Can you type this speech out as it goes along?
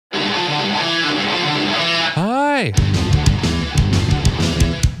away.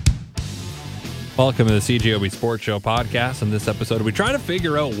 Welcome to the CJOB Sports Show podcast. In this episode, we try to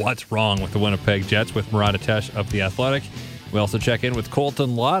figure out what's wrong with the Winnipeg Jets with Murat of The Athletic. We also check in with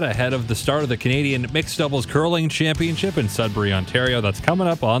Colton Lott ahead of the start of the Canadian Mixed Doubles Curling Championship in Sudbury, Ontario. That's coming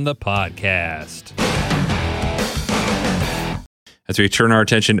up on the podcast. As we turn our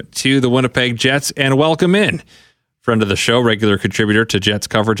attention to the Winnipeg Jets and welcome in friend of the show, regular contributor to Jets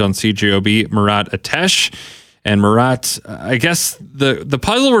coverage on CJOB, Murat Atesh. And Murat, I guess the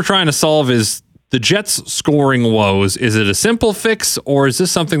puzzle we're trying to solve is the Jets scoring woes. Is it a simple fix, or is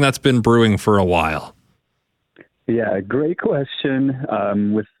this something that's been brewing for a while? Yeah, great question.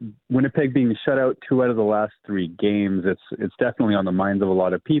 With Winnipeg being shut out 2 out of the last 3 games, it's definitely on the minds of a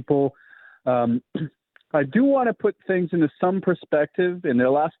lot of people. I do want to put things into some perspective. In their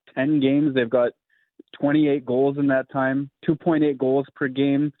last 10 games, they've got 28 goals in that time, 2.8 goals per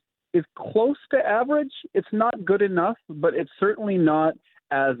game. Is close to average. It's not good enough, but it's certainly not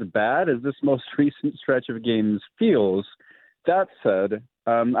as bad as this most recent stretch of games feels. That said,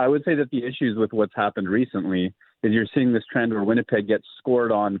 I would say that the issues with what's happened recently is you're seeing this trend where Winnipeg gets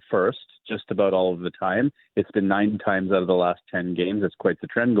scored on first just about all of the time. It's been 9 times out of the last 10 games. It's quite the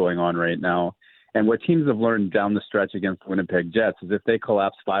trend going on right now. And what teams have learned down the stretch against the Winnipeg Jets is if they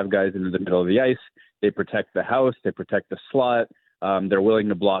collapse 5 guys into the middle of the ice, they protect the house, they protect the slot, they're willing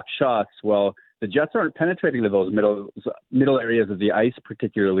to block shots. Well, the Jets aren't penetrating to those middle areas of the ice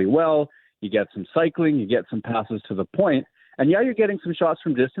particularly well. You get some cycling, you get some passes to the point, and yeah, you're getting some shots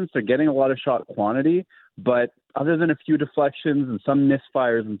from distance. They're getting a lot of shot quantity, but other than a few deflections and some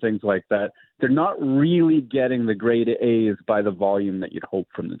misfires and things like that, they're not really getting the grade A's by the volume that you'd hope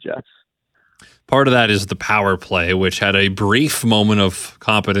from the Jets. Part of that is the power play, which had a brief moment of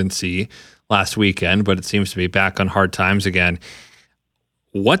competency last weekend, but it seems to be back on hard times again.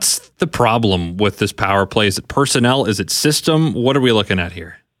 What's the problem with this power play? Is it personnel? Is it system? What are we looking at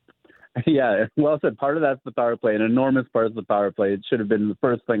here? Yeah, well said. Part of that's the power play, an enormous part of the power play. It should have been the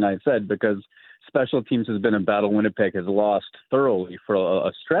first thing I said because special teams has been a battle Winnipeg has lost thoroughly for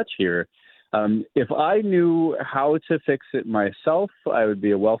a stretch here. If I knew how to fix it myself, I would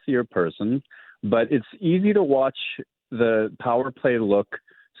be a wealthier person. But it's easy to watch the power play look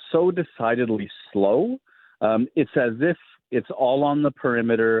so decidedly slow. It's as if it's all on the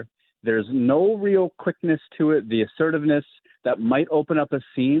perimeter. There's no real quickness to it. The assertiveness that might open up a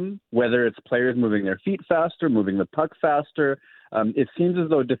seam, whether it's players moving their feet faster, moving the puck faster. It seems as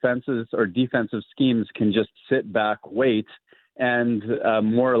though defenses or defensive schemes can just sit back, wait, and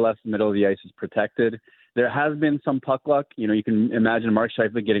more or less the middle of the ice is protected. There has been some puck luck. You know, you can imagine Mark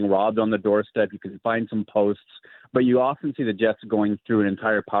Scheifele getting robbed on the doorstep. You can find some posts, but you often see the Jets going through an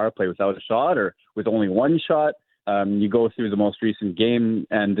entire power play without a shot or with only one shot. You go through the most recent game,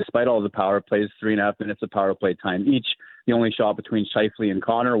 and despite all the power plays, 3.5 minutes of power play time each, the only shot between Scheifele and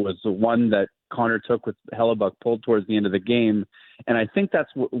Connor was the one that Connor took with Hellebuck pulled towards the end of the game. And I think that's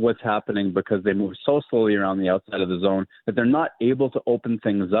what's happening because they move so slowly around the outside of the zone that they're not able to open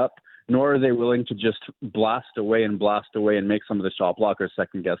things up, nor are they willing to just blast away and make some of the shot blockers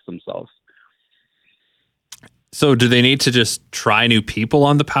second guess themselves. So do they need to just try new people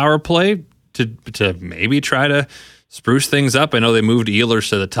on the power play to maybe try to spruce things up? I know they moved Ehlers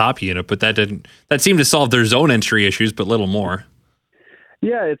to the top unit, but that seemed to solve their zone entry issues, but little more.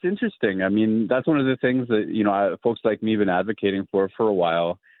 Yeah, it's interesting. I mean, that's one of the things that, folks like me have been advocating for a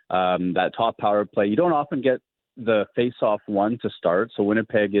while. That top power play, you don't often get the face-off one to start. So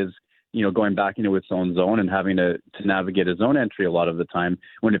Winnipeg is, going back into its own zone and having to navigate a zone entry a lot of the time.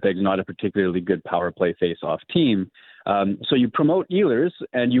 Winnipeg's not a particularly good power play face-off team. So you promote Ehlers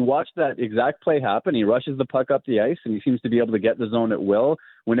and you watch that exact play happen. He rushes the puck up the ice and he seems to be able to get the zone at will.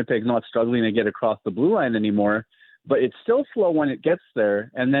 Winnipeg's not struggling to get across the blue line anymore, but it's still slow when it gets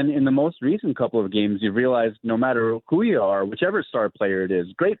there. And then in the most recent couple of games, you realize no matter who you are, whichever star player it is,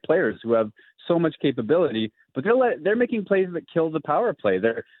 great players who have so much capability, but they're making plays that kill the power play.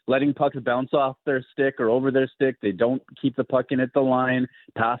 They're letting pucks bounce off their stick or over their stick. They don't keep the puck in at the line.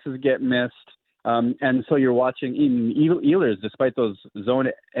 Passes get missed. And so you're watching even Ehlers, despite those zone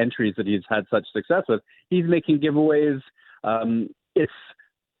entries that he's had such success with, he's making giveaways. It's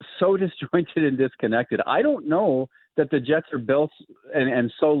so disjointed and disconnected. I don't know that the Jets are built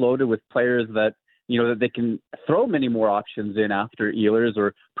and so loaded with players that, that they can throw many more options in after Ehlers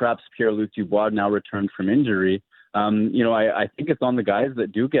or perhaps Pierre-Luc Dubois now returned from injury. I think it's on the guys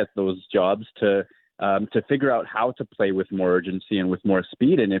that do get those jobs to figure out how to play with more urgency and with more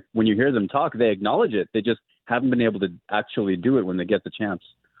speed. And when you hear them talk, they acknowledge it. They just haven't been able to actually do it when they get the chance.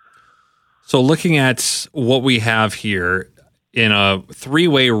 So looking at what we have here, in a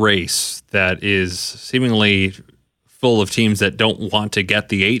three-way race that is seemingly full of teams that don't want to get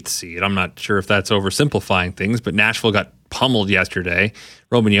the 8th seed. I'm not sure if that's oversimplifying things, but Nashville got pummeled yesterday.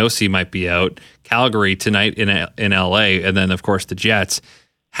 Roman Josi might be out. Calgary tonight in LA, and then of course the Jets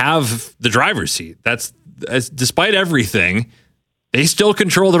have the driver's seat. Despite everything, they still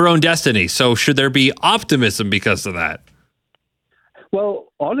control their own destiny. So should there be optimism because of that?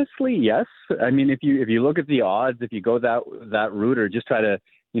 Well, honestly, yes. I mean, if you look at the odds, if you go that route, or just try to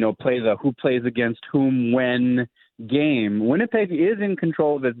play the who plays against whom when game, Winnipeg is in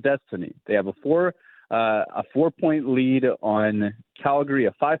control of its destiny. They have a 4-point lead on Calgary,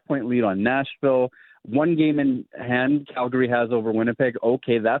 a 5-point lead on Nashville. 1 game in hand Calgary has over Winnipeg.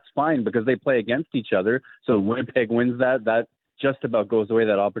 Okay, that's fine because they play against each other. So Winnipeg wins that just about goes away.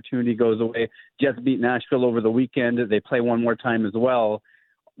 That opportunity goes away. Jets beat Nashville over the weekend. They play one more time as well.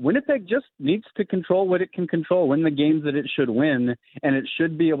 Winnipeg just needs to control what it can control, win the games that it should win, and it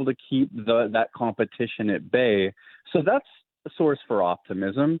should be able to keep that competition at bay. So that's a source for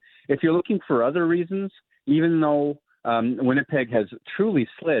optimism. If you're looking for other reasons, even though Winnipeg has truly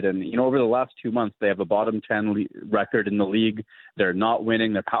slid, and over the last 2 months they have a bottom 10 record in the league. They're not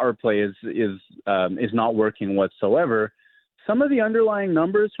winning. Their power play is not working whatsoever. Some of the underlying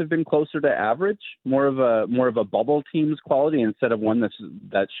numbers have been closer to average, more of a bubble team's quality instead of one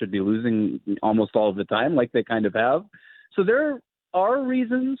that should be losing almost all of the time, like they kind of have. So there are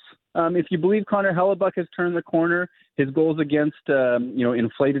reasons. If you believe Connor Hellebuck has turned the corner, his goals against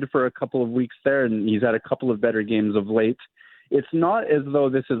inflated for a couple of weeks there, and he's had a couple of better games of late. It's not as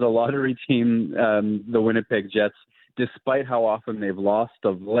though this is a lottery team, the Winnipeg Jets, despite how often they've lost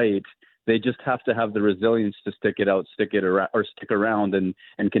of late. They just have to have the resilience to stick around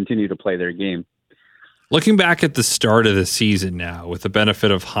and continue to play their game. Looking back at the start of the season now, with the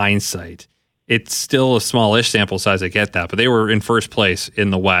benefit of hindsight, it's still a smallish sample size. I get that, but they were in first place in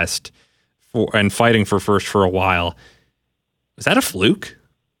the West and fighting for first for a while. Was that a fluke?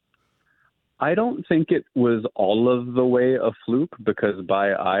 I don't think it was all of the way a fluke, because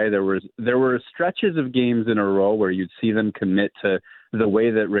there were stretches of games in a row where you'd see them commit to the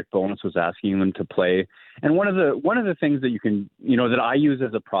way that Rick Bowness was asking them to play. And one of the things that you can, that I use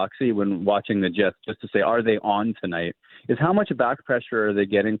as a proxy when watching the Jets, just to say, are they on tonight, is how much back pressure are they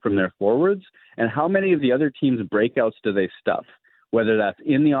getting from their forwards, and how many of the other teams' breakouts do they stuff? Whether that's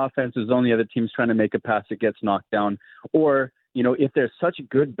in the offensive zone, the other team's trying to make a pass that gets knocked down, or if there's such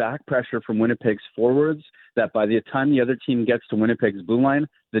good back pressure from Winnipeg's forwards that by the time the other team gets to Winnipeg's blue line,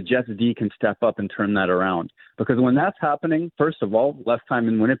 the Jets D can step up and turn that around. Because when that's happening, first of all, less time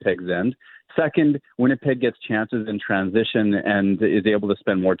in Winnipeg's end. Second, Winnipeg gets chances in transition and is able to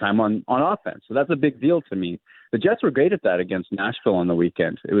spend more time on offense. So that's a big deal to me. The Jets were great at that against Nashville on the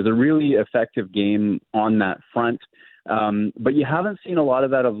weekend. It was a really effective game on that front. But you haven't seen a lot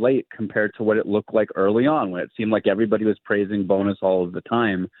of that of late compared to what it looked like early on, when it seemed like everybody was praising Bowness all of the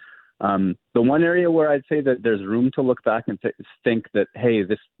time. The one area where I'd say that there's room to look back and think that, hey,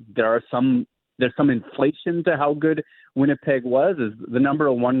 there's some inflation to how good Winnipeg was, is the number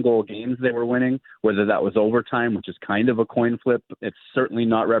of 1-goal games they were winning, whether that was overtime, which is kind of a coin flip. It's certainly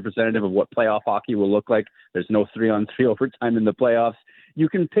not representative of what playoff hockey will look like. There's no 3-on-3 overtime in the playoffs. You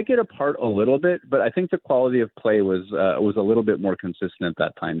can pick it apart a little bit, but I think the quality of play was a little bit more consistent at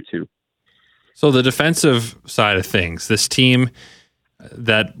that time too. So the defensive side of things, this team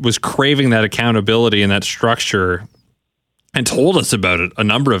that was craving that accountability and that structure and told us about it a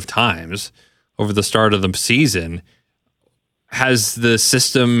number of times over the start of the season, has the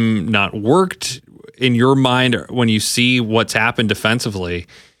system not worked in your mind when you see what's happened defensively?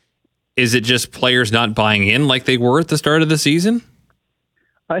 Is it just players not buying in like they were at the start of the season?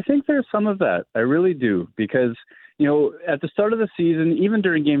 I think there's some of that. I really do, because at the start of the season, even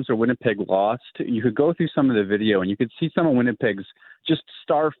during games where Winnipeg lost, you could go through some of the video and you could see some of Winnipeg's just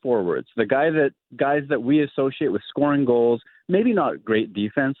star forwards, the guys that we associate with scoring goals, maybe not great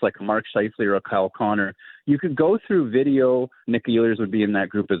defense like a Mark Scheifele or a Kyle Connor. You could go through video. Nick Ehlers would be in that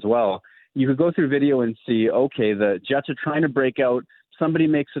group as well. You could go through video and see, okay, the Jets are trying to break out. Somebody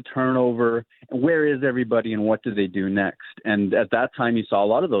makes a turnover. Where is everybody and what do they do next? And at that time, you saw a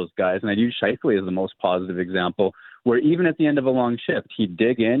lot of those guys, and I'd use Scheifele as the most positive example, where even at the end of a long shift, he'd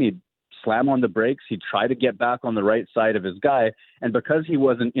dig in, he'd slam on the brakes, he'd try to get back on the right side of his guy. And because he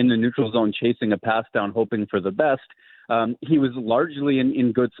wasn't in the neutral zone chasing a pass down, hoping for the best, he was largely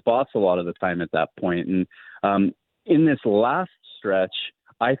in good spots a lot of the time at that point. And in this last stretch,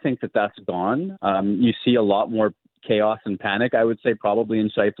 I think that's gone. You see a lot more chaos and panic, I would say, probably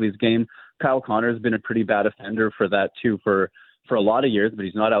in Scheifele's game. Kyle Connor has been a pretty bad offender for that too for a lot of years, but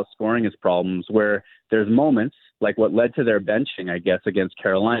he's not outscoring his problems, where there's moments, like what led to their benching, I guess, against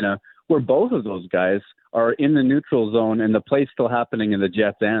Carolina, where both of those guys are in the neutral zone and the play's still happening in the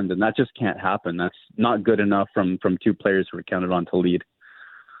Jets' end, and that just can't happen. That's not good enough from two players who are counted on to lead.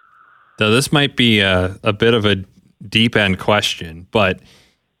 So this might be a bit of a deep end question, but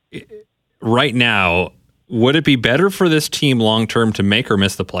right now, would it be better for this team long term to make or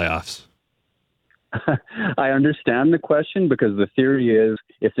miss the playoffs? I understand the question because the theory is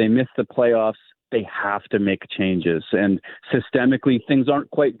if they miss the playoffs, they have to make changes. And systemically, things aren't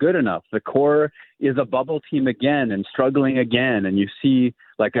quite good enough. The core is a bubble team again and struggling again. And you see,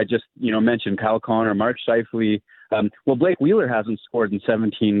 like I just mentioned, Kyle Connor, Mark Scheifele. Blake Wheeler hasn't scored in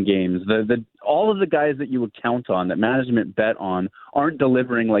 17 games. All of the guys that you would count on, that management bet on, aren't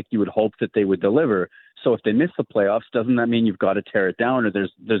delivering like you would hope that they would deliver. So if they miss the playoffs, doesn't that mean you've got to tear it down, or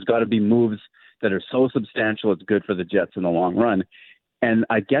there's got to be moves that are so substantial it's good for the Jets in the long run? And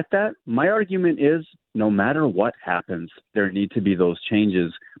I get that. My argument is no matter what happens, there need to be those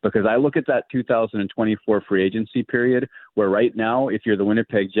changes, because I look at that 2024 free agency period where right now, if you're the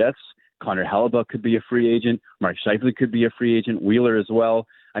Winnipeg Jets, Connor Hellebuck could be a free agent. Mark Scheifele could be a free agent. Wheeler as well.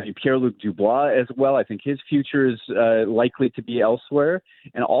 I mean, Pierre-Luc Dubois as well. I think his future is likely to be elsewhere.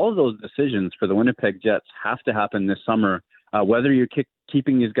 And all of those decisions for the Winnipeg Jets have to happen this summer, whether you're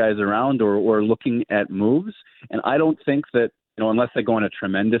keeping these guys around or looking at moves. And I don't think that, unless they go on a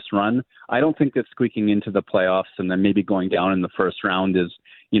tremendous run, I don't think that squeaking into the playoffs and then maybe going down in the first round is,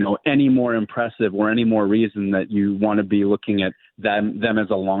 any more impressive or any more reason that you want to be looking at them as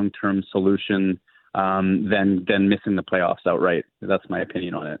a long-term solution than missing the playoffs outright. That's my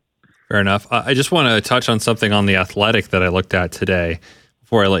opinion on it. Fair enough. I just want to touch on something on The Athletic that I looked at today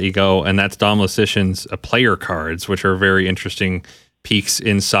before I let you go, and that's Dom Luszczyszyn's player cards, which are very interesting peeks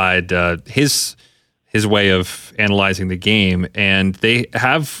inside his way of analyzing the game. And they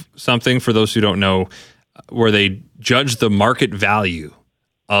have something, for those who don't know, where they judge the market value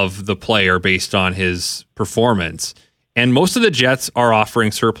of the player based on his performance. And most of the Jets are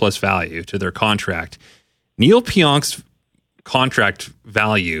offering surplus value to their contract. Neil Pionk's contract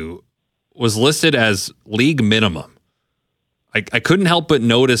value was listed as league minimum. I couldn't help but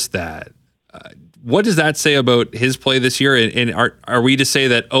notice that. What does that say about his play this year? And are we to say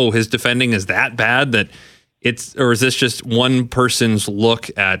that, his defending is that bad that or is this just one person's look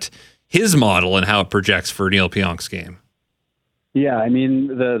at his model and how it projects for Neil Pionk's game? Yeah, I mean,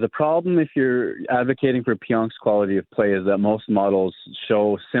 the problem if you're advocating for Pionk's quality of play is that most models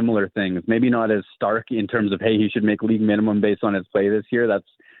show similar things. Maybe not as stark in terms of, hey, he should make league minimum based on his play this year.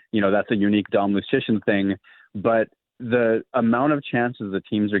 That's a unique Dom Luszczyszyn thing. But the amount of chances the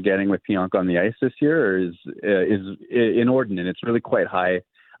teams are getting with Pionk on the ice this year is inordinate. It's really quite high.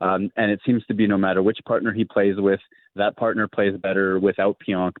 And it seems to be no matter which partner he plays with, that partner plays better without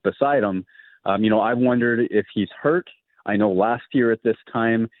Pionk beside him. I've wondered if he's hurt. I know last year at this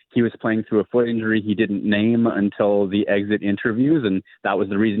time, he was playing through a foot injury he didn't name until the exit interviews, and that was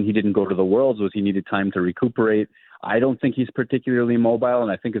the reason he didn't go to the Worlds, was he needed time to recuperate. I don't think he's particularly mobile,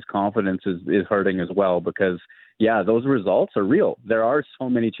 and I think his confidence is hurting as well because, yeah, those results are real. There are so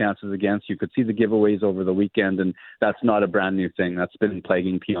many chances against. You could see the giveaways over the weekend, and that's not a brand new thing. That's been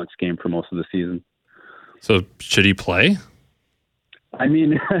plaguing Pionk's game for most of the season. So should he play? I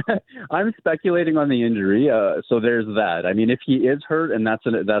mean, I'm speculating on the injury, so there's that. I mean, if he is hurt, and that's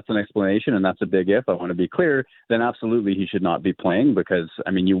an explanation, and that's a big if, I want to be clear, then absolutely he should not be playing because,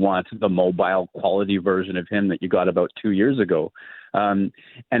 I mean, you want the mobile quality version of him that you got about 2 years ago. And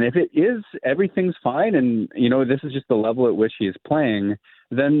if it is, everything's fine, and, this is just the level at which he is playing,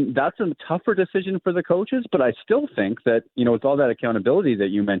 then that's a tougher decision for the coaches. But I still think that, with all that accountability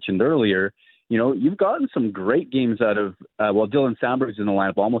that you mentioned earlier, you've gotten some great games out of, Dylan Sandberg's in the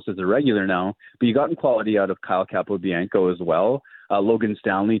lineup almost as a regular now, but you've gotten quality out of Kyle Capobianco as well, Logan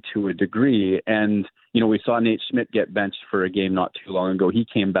Stanley to a degree. And, we saw Nate Schmidt get benched for a game not too long ago. He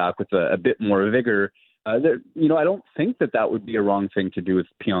came back with a bit more vigor. I don't think that would be a wrong thing to do with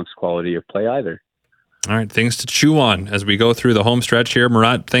Pionk's quality of play either. All right, things to chew on as we go through the home stretch here.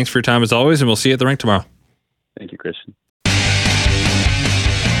 Murat, thanks for your time as always, and we'll see you at the rink tomorrow. Thank you, Christian.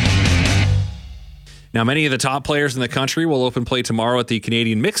 Now, many of the top players in the country will open play tomorrow at the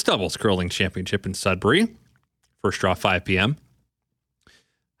Canadian Mixed Doubles Curling Championship in Sudbury. First draw, 5 p.m.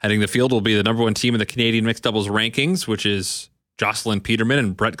 Heading the field will be the number one team in the Canadian Mixed Doubles rankings, which is Jocelyn Peterman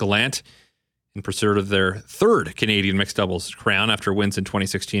and Brett Gallant, in pursuit of their third Canadian Mixed Doubles crown after wins in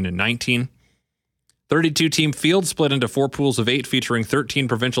 2016 and 19. 32-team field split into 4 pools of 8, featuring 13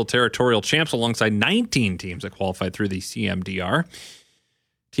 provincial territorial champs alongside 19 teams that qualified through the CMDR.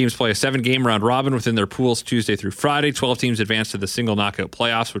 Teams play a 7-game round robin within their pools Tuesday through Friday. 12 teams advance to the single knockout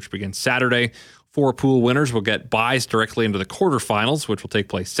playoffs, which begin Saturday. 4 pool winners will get byes directly into the quarterfinals, which will take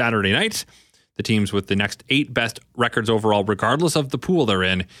place Saturday night. The teams with the next 8 best records overall, regardless of the pool they're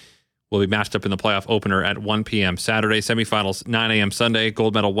in, will be matched up in the playoff opener at 1 p.m. Saturday, semifinals 9 a.m. Sunday,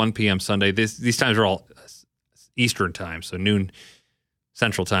 gold medal 1 p.m. Sunday. These times are all Eastern time, so noon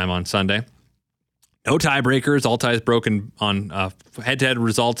Central time on Sunday. No tiebreakers, all ties broken on head-to-head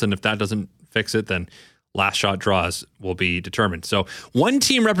results, and if that doesn't fix it, then last shot draws will be determined. So one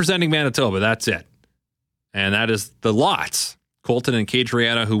team representing Manitoba, that's it. And that is the Lotts, Colton and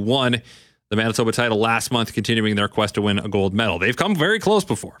Adriana, who won the Manitoba title last month, continuing their quest to win a gold medal. They've come very close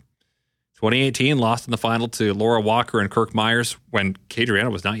before. 2018, lost in the final to Laura Walker and Kirk Myers when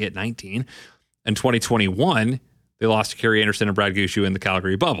Adriana was not yet 19. And 2021, they lost to Carrie Anderson and Brad Gushu in the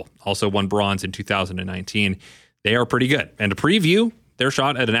Calgary bubble. Also won bronze in 2019. They are pretty good. And to preview their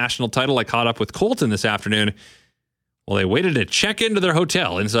shot at a national title, I caught up with Colton this afternoon while they waited to check into their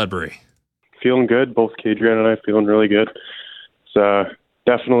hotel in Sudbury. Feeling good. Both Adriana and I feeling really good. It's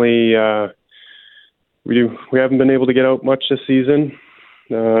definitely we haven't been able to get out much this season,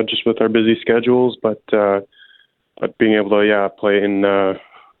 just with our busy schedules. But being able to play in the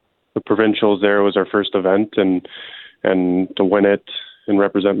provincials there was our first event, and to win it and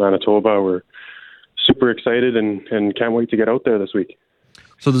represent Manitoba, we're super excited and can't wait to get out there this week.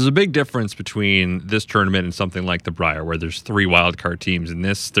 So there's a big difference between this tournament and something like the Brier, where there's 3 wildcard teams. In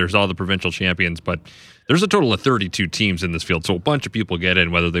this, there's all the provincial champions, but there's a total of 32 teams in this field. So a bunch of people get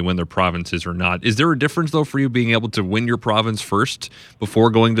in, whether they win their provinces or not. Is there a difference, though, for you being able to win your province first before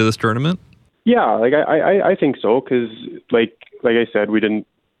going to this tournament? Yeah, I think so, because like I said, we didn't.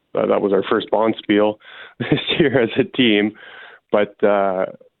 That was our first Bonspiel this year as a team, but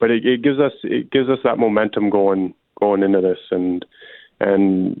it gives us that momentum going into this, and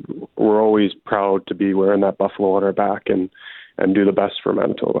we're always proud to be wearing that buffalo on our back and do the best for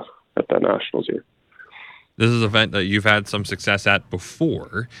Manitoba at the Nationals here. This is an event that you've had some success at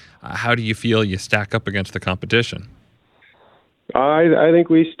before. How do you feel you stack up against the competition? I think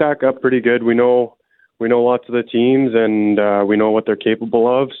we stack up pretty good. We know lots of the teams, and we know what they're capable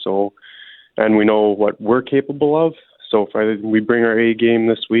of. So, and we know what we're capable of. So if we bring our A game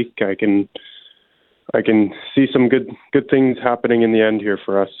this week, I can see some good things happening in the end here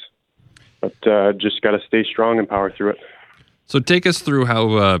for us. But just got to stay strong and power through it. So take us through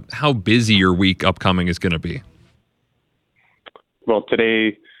how busy your week upcoming is going to be. Well,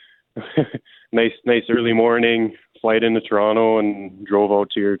 today, nice early morning flight into Toronto and drove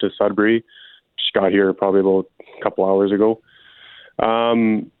out here to Sudbury. Just got here probably about a couple hours ago.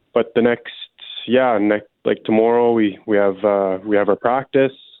 But the next tomorrow we have our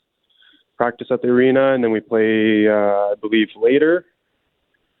practice at the arena, and then we play I believe later,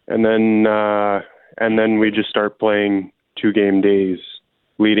 and then we just start playing 2 game days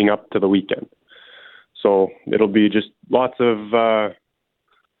leading up to the weekend. So it'll be just lots of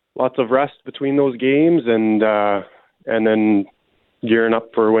rest between those games, and then gearing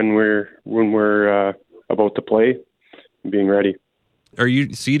up for when we're about to play, and being ready. Are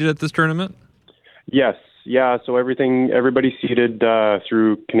you seeded at this tournament? Yes. Yeah, so everybody's seeded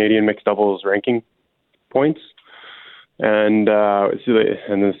through Canadian mixed doubles ranking points, and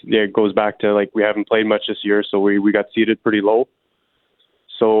it goes back to we haven't played much this year, so we got seeded pretty low.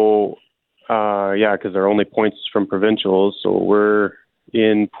 So because there are only points from provincials, so we're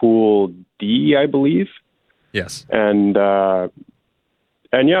in Pool D, I believe. Yes. And our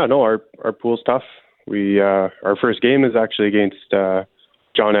pool's tough. Our first game is actually against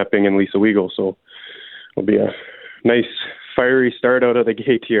John Epping and Lisa Weigel, so it'll be a nice, fiery start out of the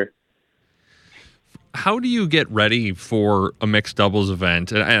gate here. How do you get ready for a mixed doubles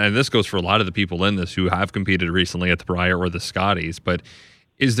event? And this goes for a lot of the people in this who have competed recently at the Brier or the Scotties, but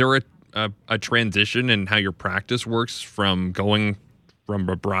is there a transition in how your practice works from going from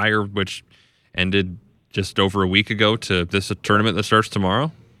a Brier, which ended just over a week ago, to this tournament that starts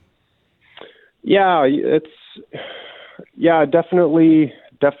tomorrow? Yeah, definitely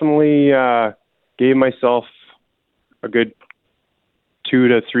gave myself a good 2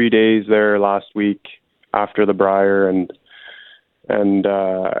 to 3 days there last week after the Brier, and then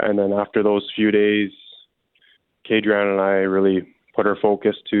after those few days, Kadrian and I really put our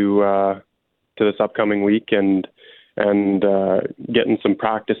focus to this upcoming week and getting some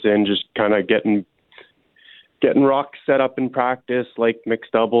practice in, just kind of getting rocks set up in practice like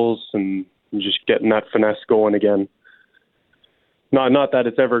mixed doubles, and just getting that finesse going again. Not that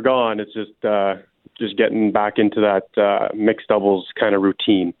it's ever gone. It's just getting back into that mixed doubles kind of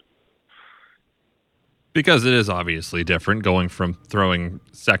routine. Because it is obviously different going from throwing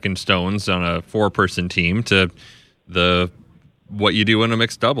second stones on a 4-person team to what you do in a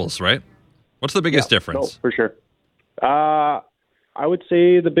mixed doubles, right? What's the biggest difference? No, for sure. I would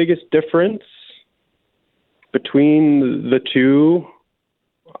say the biggest difference between the two,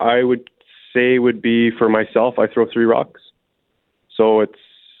 I would say, would be for myself. I throw 3 rocks, so it's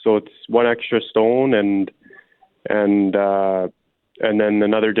 1 extra stone, and then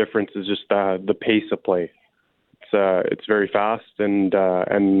another difference is just the pace of play. It's very fast, and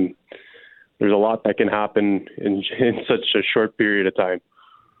there's a lot that can happen in such a short period of time.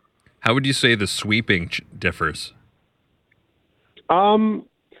 How would you say the sweeping differs? I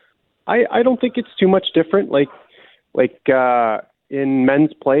don't think it's too much different. Like in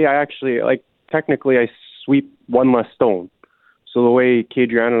men's play, I actually technically I sweep 1 less stone. So the way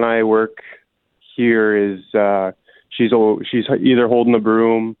Kadriana and I work here is she's either holding the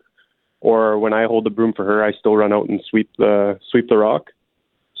broom, or when I hold the broom for her, I still run out and sweep the rock.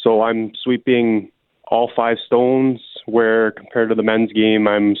 So I'm sweeping all 5 stones, where compared to the men's game,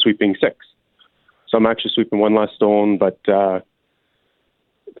 I'm sweeping 6. So I'm actually sweeping 1 less stone, but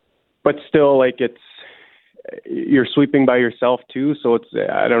still, you're sweeping by yourself too. So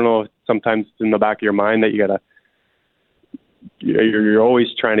I don't know, sometimes it's in the back of your mind that you're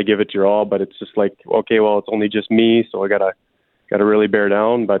always trying to give it your all, but it's just like, okay, well, it's only just me, so I gotta really bear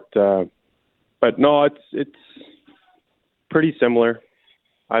down. But no, it's pretty similar,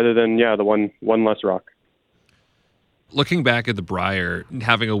 other than the one less rock. Looking back at the Brier,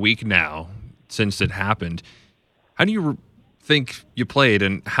 having a week now since it happened, how do you think you played,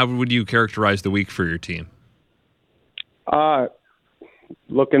 and how would you characterize the week for your team?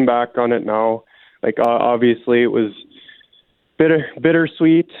 Looking back on it now, obviously it was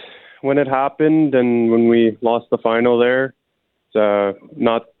bittersweet when it happened, and when we lost the final there. It's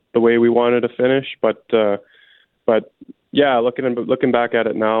not the way we wanted to finish, but yeah, looking back at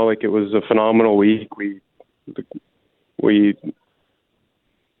it now, it was a phenomenal week. We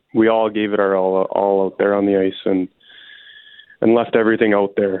all gave it our all out there on the ice, and left everything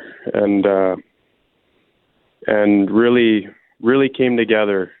out there, and really came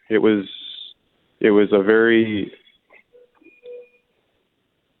together. It was a very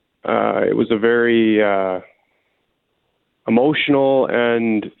emotional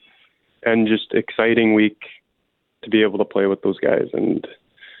and just exciting week to be able to play with those guys, and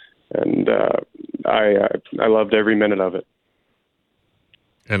I loved every minute of it.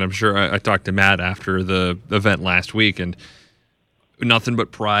 And I'm sure I talked to Matt after the event last week, and nothing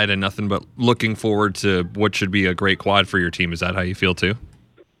but pride and nothing but looking forward to what should be a great quad for your team. Is that how you feel too?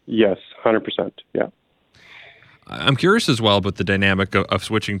 Yes, 100%. Yeah. I'm curious as well about the dynamic of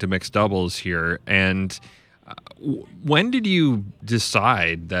switching to mixed doubles here. And when did you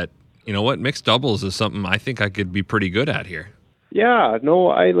decide that, mixed doubles is something I think I could be pretty good at here? Yeah,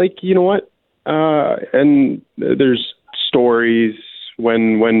 no, and there's stories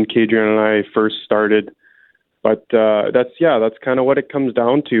when Kadrian and I first started, but that's kind of what it comes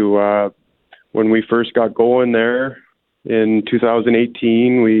down to. When we first got going there in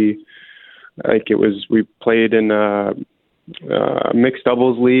 2018, we played in a mixed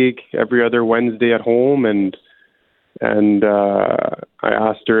doubles league every other Wednesday at home, and I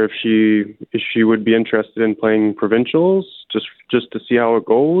asked her if she would be interested in playing provincials just to see how it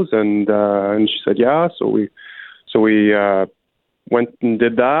goes, and she said yeah. So we went and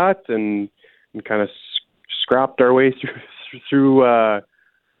did that, and kind of scrapped our way through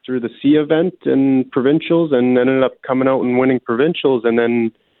the C event in provincials, and ended up coming out and winning provincials, and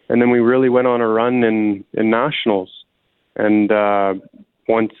then we really went on a run in nationals. And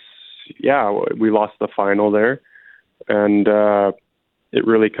once we lost the final there, and it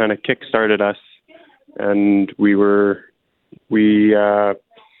really kind of kick-started us, and we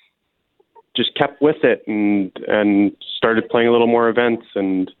just kept with it, and started playing a little more events,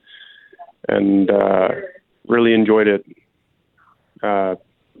 and really enjoyed it.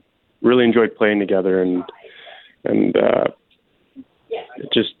 Really enjoyed playing together, and I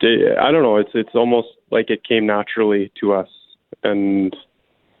don't know. It's almost like it came naturally to us, and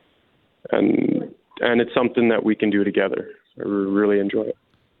it's something that we can do together. I really enjoy it.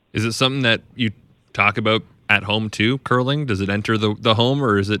 Is it something that you talk about at home too? Curling, does it enter the home,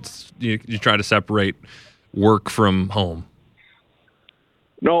 or is it you try to separate work from home?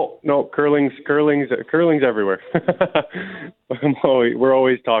 No, curling's everywhere. We're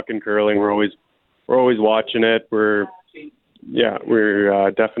always talking curling. We're always watching it. We're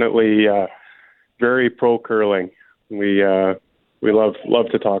definitely very pro curling. We love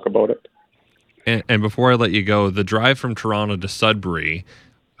to talk about it. And before I let you go, the drive from Toronto to Sudbury,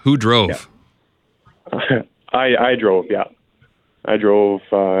 who drove? Yeah. I drove. Yeah, I drove.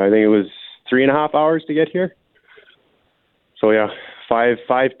 I think it was 3.5 hours to get here. So yeah,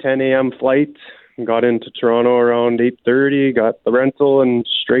 5:10 a.m. flight. Got into Toronto around 8:30. Got the rental and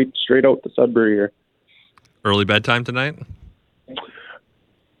straight out to Sudbury here. Early bedtime tonight?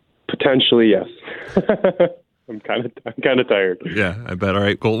 Potentially, yes. I'm kind of tired. Yeah, I bet. All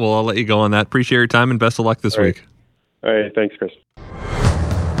right, cool. Well, I'll let you go on that. Appreciate your time and best of luck this week. All right, thanks, Chris.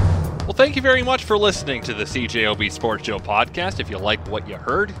 Well, thank you very much for listening to the CJOB Sports Show podcast. If you like what you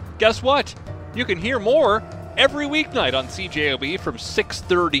heard, guess what? You can hear more every weeknight on CJOB from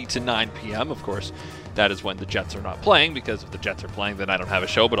 6:30 to 9 p.m. Of course, that is when the Jets are not playing, because if the Jets are playing, then I don't have a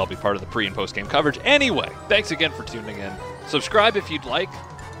show, but I'll be part of the pre- and post-game coverage. Anyway, thanks again for tuning in. Subscribe if you'd like.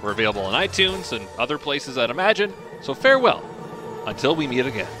 We're available on iTunes and other places, I'd imagine. So farewell until we meet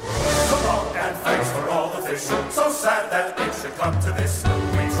again. So long and thanks for all the fish. So sad that it should come to this.